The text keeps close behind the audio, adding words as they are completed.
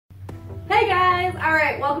Hey guys!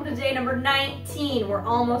 Alright, welcome to day number 19. We're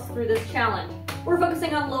almost through this challenge. We're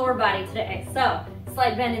focusing on lower body today. So,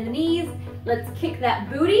 slight bend in the knees. Let's kick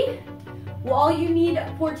that booty. Well, all you need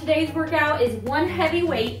for today's workout is one heavy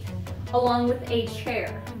weight along with a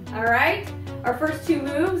chair. Alright? Our first two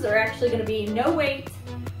moves are actually going to be no weight,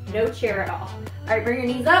 no chair at all. Alright, bring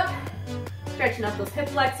your knees up. Stretching up those hip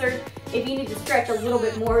flexors. If you need to stretch a little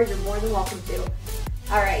bit more, you're more than welcome to.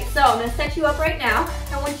 Alright, so I'm going to set you up right now.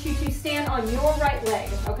 I want you to stand on your right leg,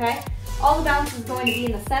 okay? All the balance is going to be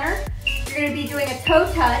in the center. You're going to be doing a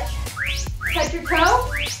toe touch. Touch your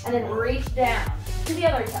toe, and then reach down to the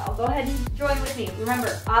other toe. Go ahead and join with me.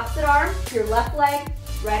 Remember, opposite arm to your left leg,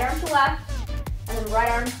 right arm to left, and then right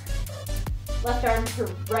arm, left arm to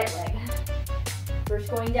right leg.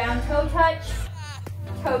 First going down, toe touch,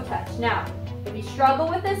 toe touch. Now, if you struggle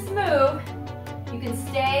with this move, you can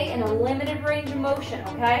stay in a limited range of motion,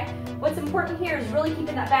 okay? What's important here is really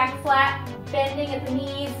keeping that back flat, bending at the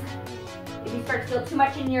knees. If you start to feel too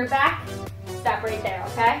much in your back, stop right there,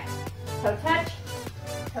 okay? Toe touch,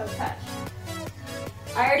 toe touch.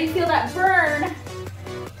 I already feel that burn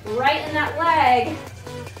right in that leg.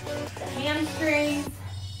 The hamstrings,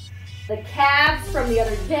 the calves from the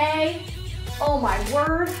other day. Oh my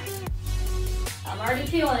word. I'm already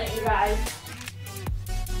feeling it, you guys.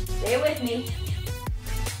 Stay with me.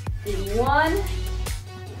 Do one,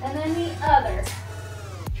 and then the other.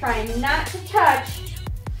 Try not to touch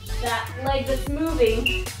that leg that's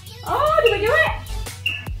moving. Oh, did we do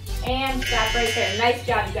it? And stop right there. Nice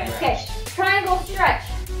job, you guys. Okay, triangle stretch.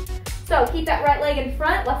 So keep that right leg in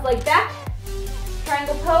front, left leg back.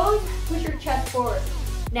 Triangle pose, push your chest forward.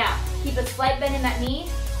 Now, keep a slight bend in that knee.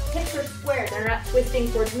 Hips are square, they're not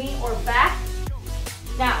twisting towards me or back.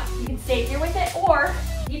 Now, you can stay here with it, or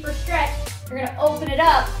deeper stretch, you're gonna open it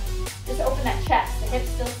up. Just open that chest. The hips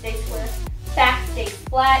still stay square. Back stays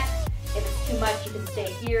flat. If it's too much, you can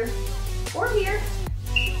stay here or here.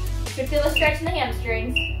 You should feel a stretch in the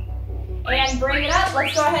hamstrings. And bring it up.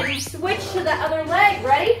 Let's go ahead and switch to the other leg.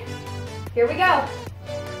 Ready? Here we go.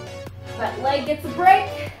 That leg gets a break.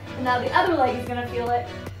 And now the other leg is going to feel it.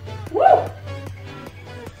 Woo!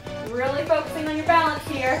 Really focusing on your balance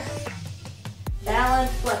here.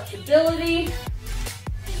 Balance, flexibility.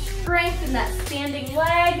 Strength in that standing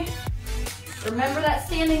leg. Remember that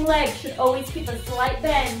standing leg should always keep a slight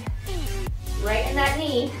bend right in that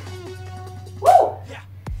knee. Woo!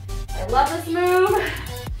 I love this move,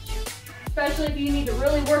 especially if you need to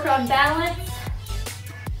really work on balance.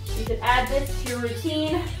 You should add this to your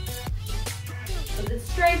routine. It's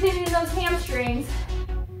strengthening those hamstrings,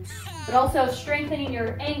 but also strengthening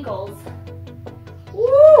your ankles.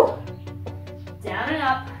 Woo! Down and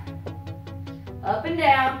up and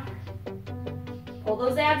down. Pull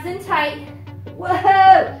those abs in tight.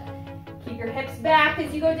 Whoa! Keep your hips back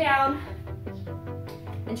as you go down.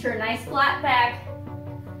 Ensure a nice flat back.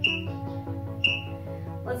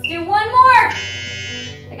 Let's do one more.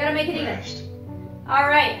 I gotta make it even. All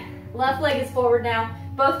right, left leg is forward now.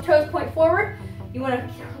 Both toes point forward. You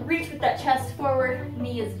wanna reach with that chest forward,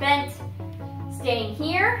 knee is bent. Staying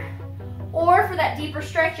here. Or for that deeper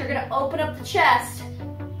stretch, you're gonna open up the chest.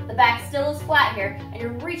 The back still is flat here, and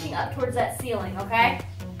you're reaching up towards that ceiling, okay?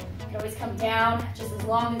 You can always come down just as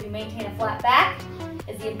long as you maintain a flat back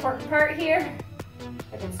is the important part here.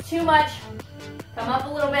 If it's too much, come up a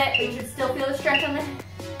little bit, but you should still feel the stretch on the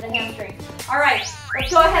hamstring. All right, let's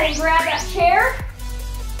go ahead and grab that chair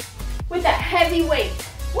with that heavy weight.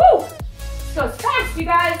 Woo! This goes fast, you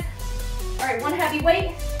guys. All right, one heavy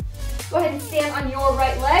weight. Go ahead and stand on your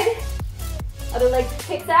right leg. Other leg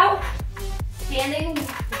kicks out. Standing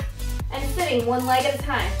and sitting one leg at a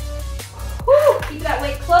time. Woo! Keep that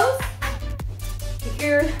weight close. If you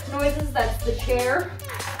hear noises, that's the chair.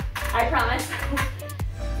 I promise.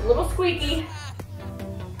 It's a little squeaky.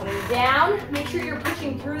 Coming down, make sure you're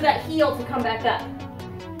pushing through that heel to come back up.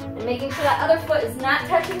 And making sure that other foot is not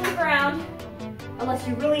touching the ground unless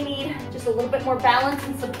you really need just a little bit more balance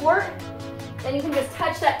and support. Then you can just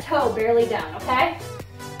touch that toe barely down, okay?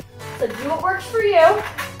 So do what works for you.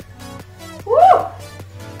 Woo!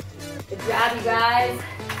 Good job, you guys.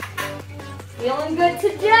 Feeling good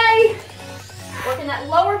today. Working that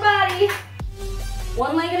lower body.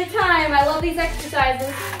 One leg at a time. I love these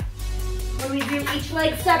exercises when we do each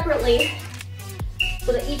leg separately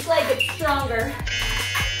so that each leg gets stronger.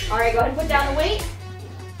 All right, go ahead and put down the weight.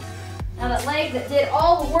 Now that leg that did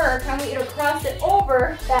all the work, I want you to cross it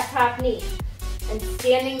over that top knee and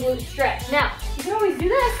standing glute stretch. Now, you can always do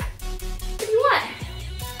this if you want.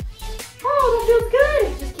 Oh, that feels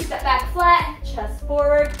good. Just keep that back flat, chest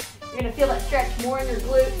forward. You're gonna feel that stretch more in your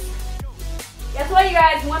glutes. Guess what, you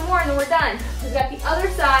guys? One more and then we're done. We've got the other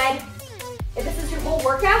side full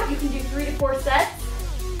workout, you can do 3 to 4 sets.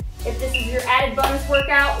 If this is your added bonus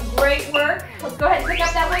workout, great work. Let's go ahead and pick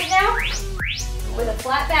up that weight now with a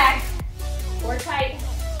flat back or tight.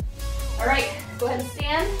 All right, go ahead and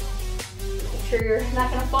stand. Make sure you're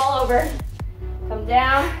not gonna fall over. Come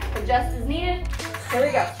down, adjust as needed. Here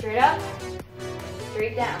we go, straight up,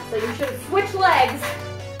 straight down. So you should switch legs.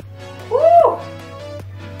 Woo!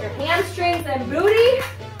 Your hamstrings and booty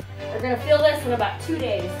are gonna feel this in about 2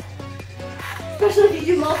 days, especially if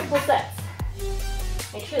you do multiple sets.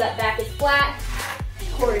 Make sure that back is flat,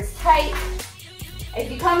 core is tight.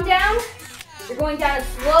 As you come down, you're going down as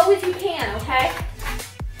slow as you can, okay?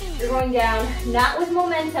 You're going down not with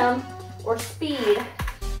momentum or speed.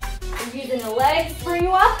 You're using the legs to bring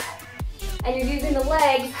you up, and you're using the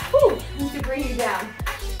legs to bring you down,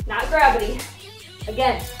 not gravity.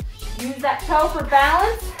 Again, use that toe for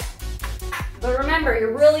balance, but remember,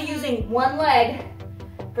 you're really using one leg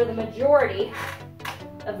for the majority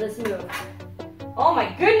of this move. Oh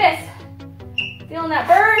my goodness! Feeling that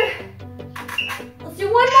burn? Let's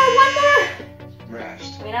do one more!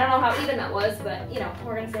 Rest. I mean, I don't know how even that was, but you know,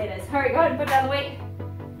 we're gonna say it is. All right, go ahead and put down the weight.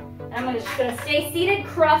 I'm just gonna stay seated,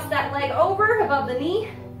 cross that leg over above the knee.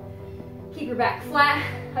 Keep your back flat.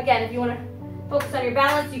 Again, if you wanna focus on your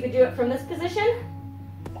balance, you could do it from this position.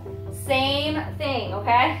 Same thing,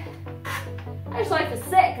 okay? I just like to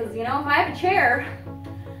sit, because you know, if I have a chair,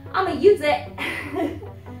 I'm gonna use it.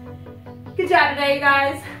 Good job today, you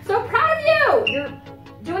guys. So proud of you. You're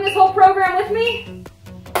doing this whole program with me.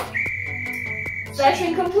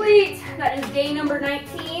 Session complete. That is day number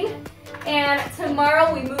 19. And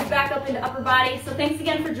tomorrow we move back up into upper body. So thanks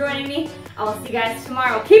again for joining me. I will see you guys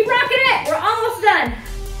tomorrow. Keep rocking it. We're almost done.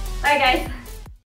 Bye, guys.